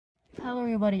Hello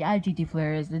everybody, I'm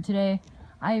GTFlareRius, and today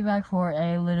I am back for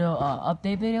a little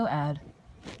update video. And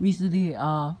recently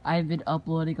I've been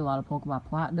uploading a lot of Pokemon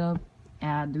Platinum,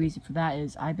 and the reason for that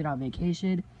is I've been on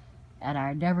vacation and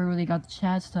I never really got the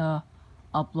chance to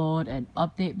upload an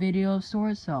update video of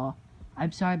sorts, so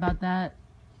I'm sorry about that.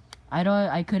 I know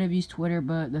I could have used Twitter,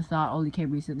 but the thought only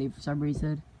came recently for some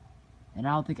reason, and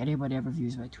I don't think anybody ever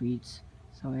views my tweets,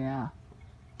 so yeah.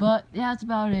 But yeah, that's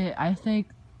about it. I think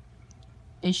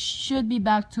it should be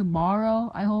back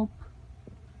tomorrow, I hope.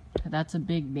 That's a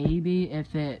big maybe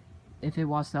if it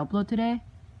wants to upload today.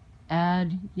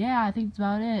 And yeah, I think that's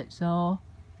about it. So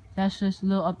that's just a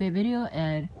little update video,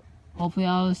 and hopefully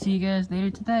I'll see you guys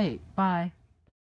later today. Bye.